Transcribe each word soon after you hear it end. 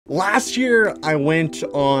Last year, I went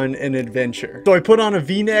on an adventure. So I put on a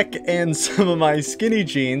V-neck and some of my skinny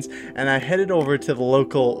jeans, and I headed over to the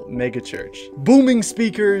local megachurch. Booming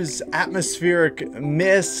speakers, atmospheric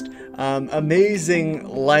mist, amazing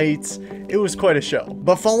lights. It was quite a show.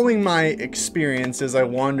 But following my experience as I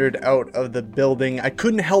wandered out of the building, I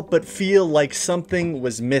couldn't help but feel like something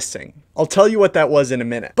was missing. I'll tell you what that was in a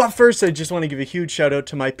minute. But first, I just want to give a huge shout out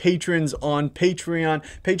to my patrons on Patreon.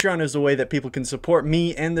 Patreon is a way that people can support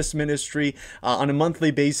me and this ministry on a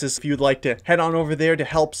monthly basis. If you'd like to head on over there to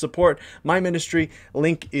help support my ministry,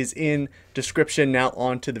 link is in description. Now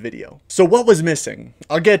on to the video. So what was missing?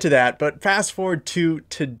 I'll get to that, but fast forward to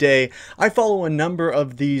today. I follow a number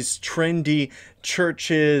of these trendy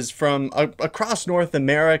churches from across North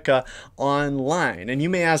America online, and you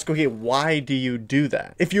may ask, okay, why do you do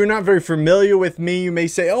that? If you're not very familiar with me, you may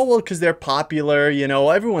say, oh well, because they're popular, you know,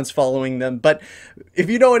 everyone's following them. But if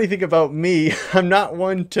you know anything about me, I'm not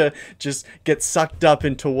one to just get sucked up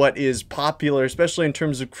into what is popular, especially in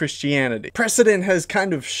terms of Christianity. Precedent has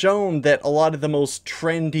kind of shown that a lot of the most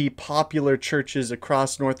trendy, popular churches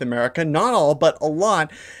across North America, not all, but a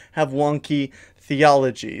lot, have wonky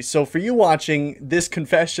theology. So for you watching, this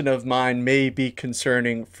confession of mine may be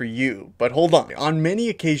concerning for you, but hold on. On many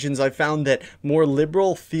occasions, I found that more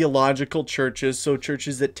liberal theological churches, so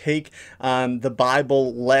churches that take the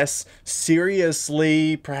Bible less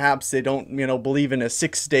seriously, perhaps they don't, believe in a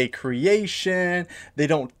 6-day creation, they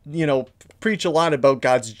don't, preach a lot about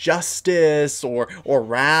God's justice or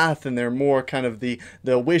wrath, and they're more kind of the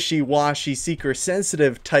wishy-washy,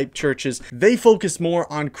 seeker-sensitive type churches. They focus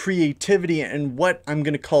more on creativity and what I'm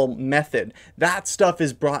going to call method. That stuff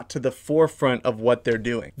is brought to the forefront of what they're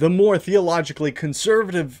doing. The more theologically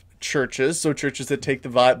conservative churches, so churches that take the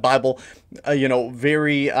Bible,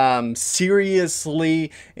 very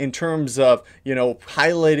seriously in terms of,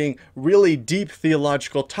 highlighting really deep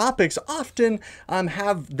theological topics, often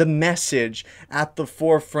have the message at the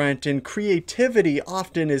forefront, and creativity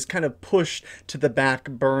often is kind of pushed to the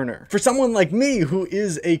back burner. For someone like me who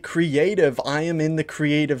is a creative, I am in the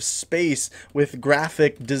creative space with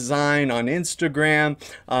graphic design on Instagram,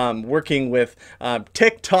 working with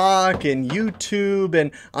TikTok and YouTube,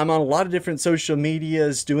 and I'm on a lot of different social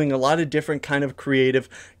medias, doing a lot of different kind of creative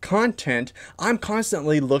content. I'm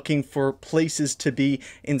constantly looking for places to be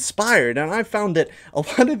inspired, and I found that a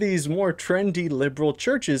lot of these more trendy liberal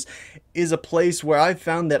churches is a place where I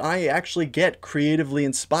found that I actually get creatively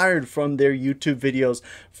inspired from their YouTube videos,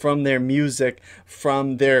 from their music,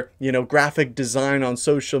 from their graphic design on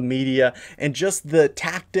social media, and just the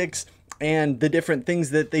tactics and the different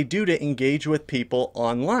things that they do to engage with people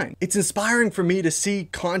online. It's inspiring for me to see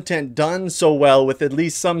content done so well with at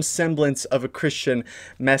least some semblance of a Christian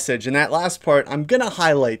message. And that last part, I'm gonna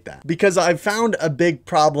highlight that because I've found a big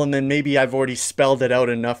problem, and maybe I've already spelled it out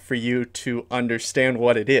enough for you to understand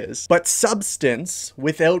what it is. But substance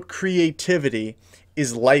without creativity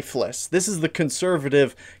is lifeless. This is the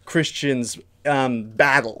conservative Christians'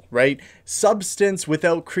 battle, right? Substance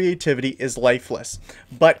without creativity is lifeless,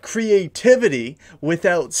 but creativity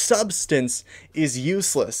without substance is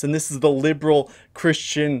useless. And this is the liberal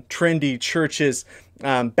Christian trendy churches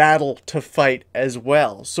battle to fight as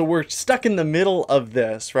well. So we're stuck in the middle of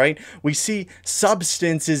this, right? We see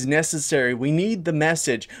substance is necessary. We need the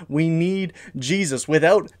message. We need Jesus.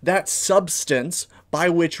 Without that substance by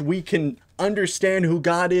which we can understand who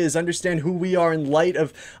God is, understand who we are in light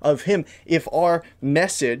of Him, if our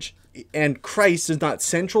message and Christ is not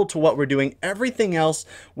central to what we're doing, everything else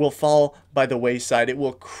will fall by the wayside. It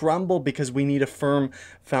will crumble because we need a firm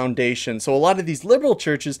foundation. So a lot of these liberal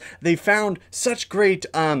churches, they found such great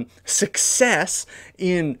success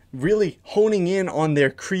in really honing in on their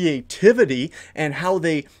creativity and how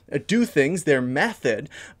they do things, their method,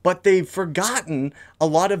 but they've forgotten a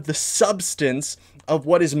lot of the substance of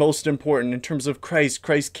what is most important in terms of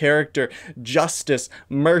Christ's character, justice,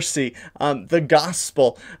 mercy, the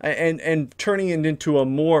gospel, and turning it into a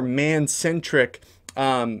more man-centric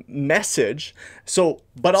message. So,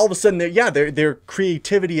 but all of a sudden, their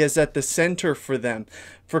creativity is at the center for them.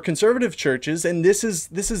 For conservative churches, and this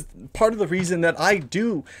is part of the reason that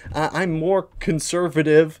I'm more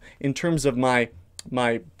conservative in terms of my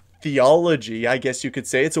theology, I guess you could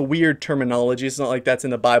say. It's a weird terminology. It's not like that's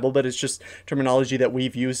in the Bible, but it's just terminology that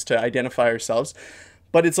we've used to identify ourselves.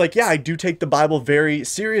 But it's like, yeah, I do take the Bible very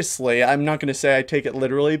seriously. I'm not going to say I take it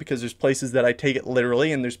literally, because there's places that I take it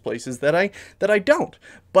literally and there's places that I don't.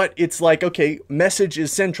 But it's like, okay, message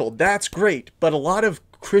is central. That's great. But a lot of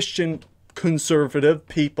Christian conservative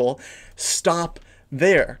people stop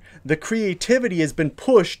there. The creativity has been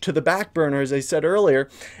pushed to the back burner, as I said earlier.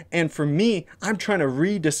 And for me, I'm trying to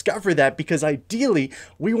rediscover that, because ideally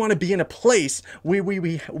we want to be in a place where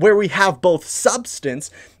we have both substance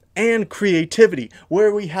and creativity,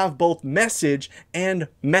 where we have both message and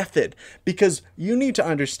method. Because you need to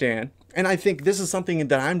understand, and I think this is something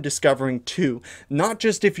that I'm discovering too, not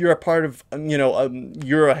just if you're a part of,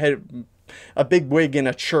 you're a big wig in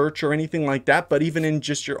a church or anything like that, but even in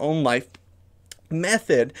just your own life,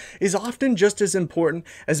 method is often just as important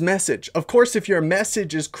as message. Of course, if your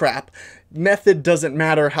message is crap, method doesn't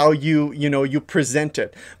matter how you present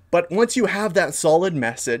it. But once you have that solid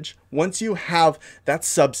message, once you have that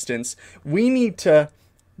substance, we need to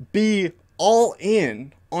be all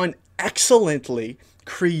in on excellently,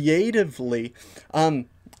 creatively, and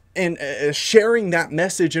sharing that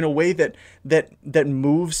message in a way that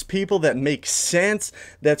moves people, that makes sense,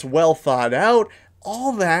 that's well thought out,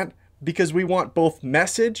 all that, because we want both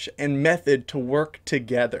message and method to work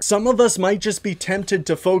together. Some of us might just be tempted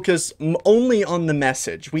to focus only on the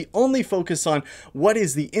message. We only focus on what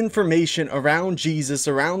is the information around Jesus,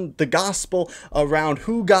 around the gospel, around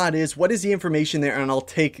who God is, what is the information there, and I'll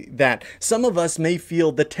take that. Some of us may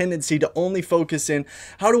feel the tendency to only focus in,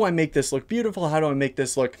 how do I make this look beautiful? How do I make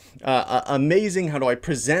this look amazing? How do I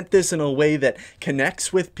present this in a way that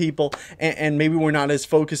connects with people? And maybe we're not as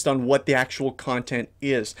focused on what the actual content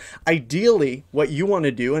is. Ideally, what you want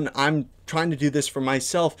to do, and I'm trying to do this for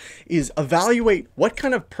myself, is evaluate what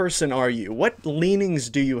kind of person are you? What leanings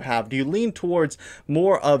do you have? Do you lean towards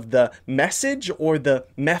more of the message or the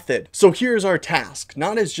method? So here's our task,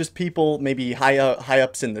 not as just people, maybe high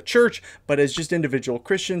ups in the church, but as just individual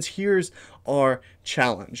Christians. Here's our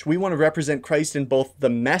challenge. We want to represent Christ in both the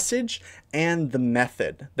message and the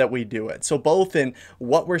method that we do it. So both in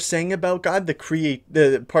what we're saying about God, the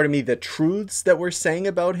truths that we're saying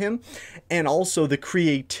about him, and also the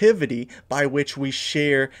creativity by which we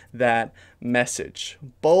share that message.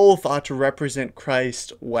 Both ought to represent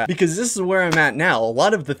Christ well. Because this is where I'm at now. A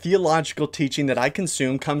lot of the theological teaching that I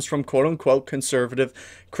consume comes from quote unquote conservative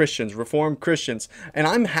Christians, Reformed Christians. And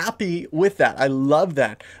I'm happy with that. I love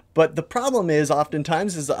that. But the problem is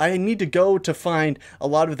oftentimes is I need to go to find a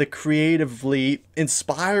lot of the creatively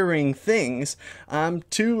inspiring things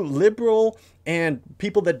to liberal and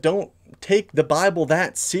people that don't take the Bible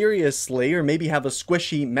that seriously, or maybe have a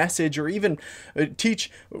squishy message, or even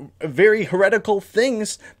teach very heretical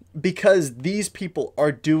things, because these people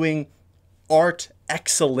are doing art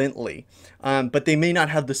excellently, but they may not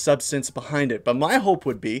have the substance behind it. But my hope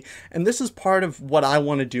would be, and this is part of what I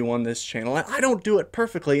want to do on this channel, I don't do it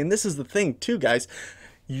perfectly, and this is the thing too, guys.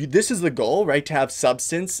 This is the goal, right? To have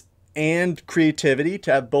substance and creativity,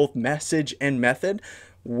 to have both message and method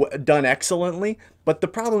done excellently. But the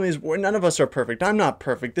problem is, none of us are perfect. I'm not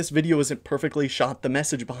perfect. This video isn't perfectly shot. The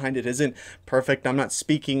message behind it isn't perfect. I'm not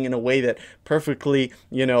speaking in a way that perfectly,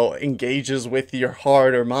 engages with your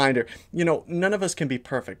heart or mind, or, none of us can be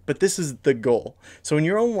perfect. But this is the goal. So in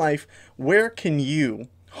your own life, where can you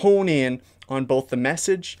hone in on both the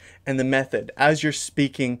message and the method as you're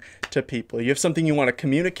speaking to people? You have something you want to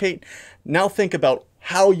communicate. Now think about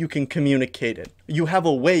how you can communicate it. You have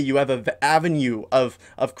a way, you have an avenue of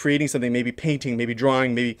creating something, maybe painting, maybe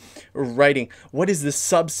drawing, maybe writing. What is the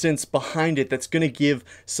substance behind it that's going to give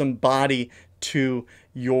some body to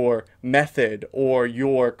your method or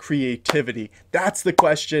your creativity? That's the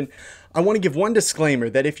question. I want to give one disclaimer,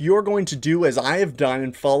 that if you're going to do as I have done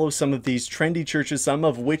and follow some of these trendy churches, some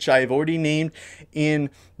of which I have already named in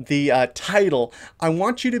the title, I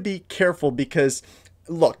want you to be careful, because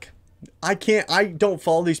look, I don't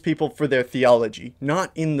follow these people for their theology,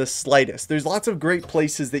 not in the slightest. There's lots of great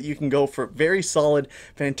places that you can go for very solid,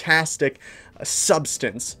 fantastic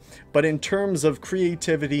substance. But in terms of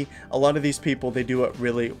creativity, a lot of these people, they do it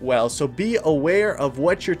really well. So be aware of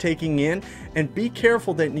what you're taking in, and be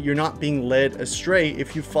careful that you're not being led astray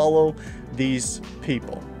if you follow these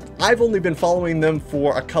people. I've only been following them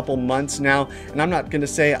for a couple months now, and I'm not going to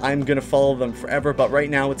say I'm going to follow them forever, but right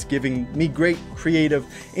now it's giving me great creative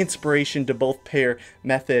inspiration to both pair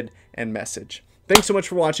method and message. Thanks so much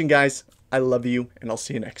for watching, guys. I love you, and I'll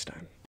see you next time.